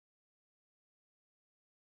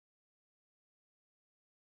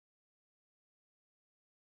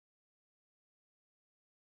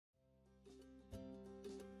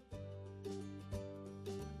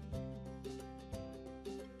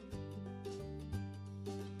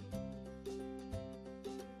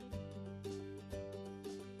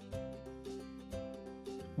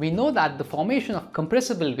we know that the formation of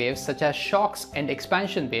compressible waves such as shocks and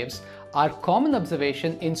expansion waves are common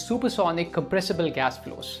observation in supersonic compressible gas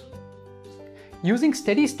flows. Using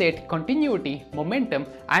steady-state continuity, momentum,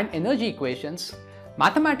 and energy equations,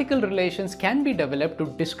 mathematical relations can be developed to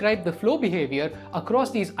describe the flow behavior across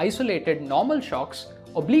these isolated normal shocks,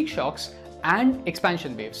 oblique shocks, and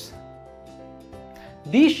expansion waves.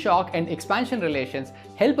 These shock and expansion relations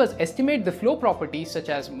help us estimate the flow properties such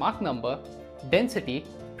as Mach number, density,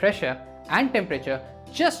 pressure, and temperature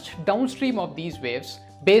just downstream of these waves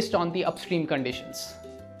based on the upstream conditions.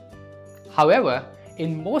 However,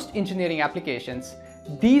 in most engineering applications,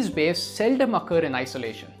 these waves seldom occur in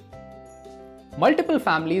isolation. Multiple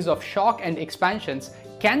families of shock and expansions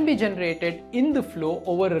can be generated in the flow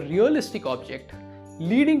over a realistic object,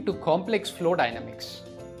 leading to complex flow dynamics.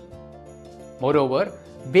 Moreover,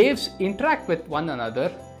 waves interact with one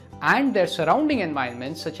another and their surrounding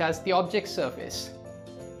environments such as the object's surface.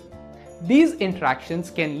 These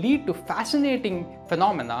interactions can lead to fascinating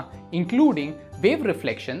phenomena including wave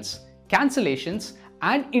reflections, cancellations,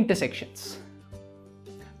 and intersections.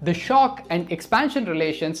 The shock and expansion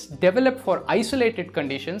relations developed for isolated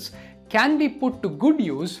conditions can be put to good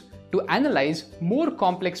use to analyze more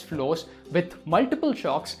complex flows with multiple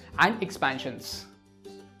shocks and expansions.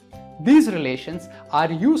 These relations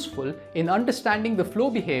are useful in understanding the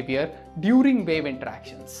flow behavior during wave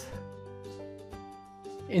interactions.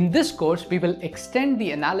 In this course, we will extend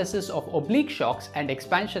the analysis of oblique shocks and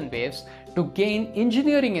expansion waves to gain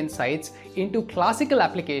engineering insights into classical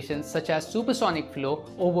applications such as supersonic flow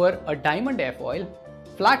over a diamond airfoil,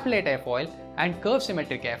 flat plate airfoil, and curve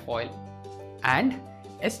symmetric airfoil, and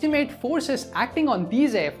estimate forces acting on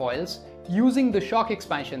these airfoils using the shock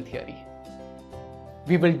expansion theory.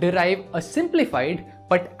 We will derive a simplified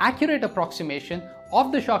but accurate approximation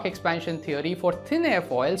of the shock expansion theory for thin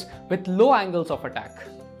airfoils with low angles of attack,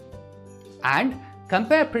 and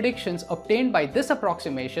compare predictions obtained by this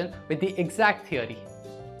approximation with the exact theory.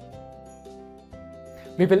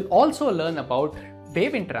 We will also learn about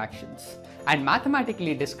wave interactions and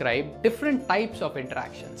mathematically describe different types of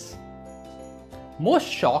interactions. Most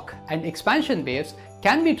shock and expansion waves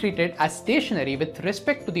can be treated as stationary with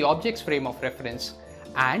respect to the object's frame of reference,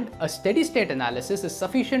 and a steady-state analysis is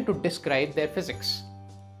sufficient to describe their physics.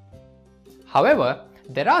 However,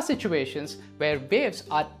 there are situations where waves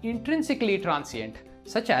are intrinsically transient,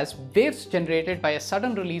 such as waves generated by a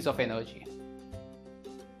sudden release of energy.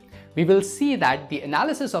 We will see that the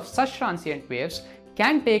analysis of such transient waves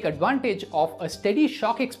can take advantage of a steady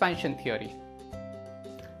shock expansion theory.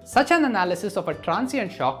 Such an analysis of a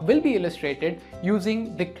transient shock will be illustrated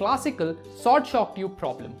using the classical sword shock tube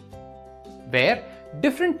problem, where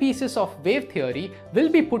different pieces of wave theory will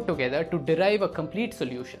be put together to derive a complete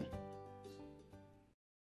solution.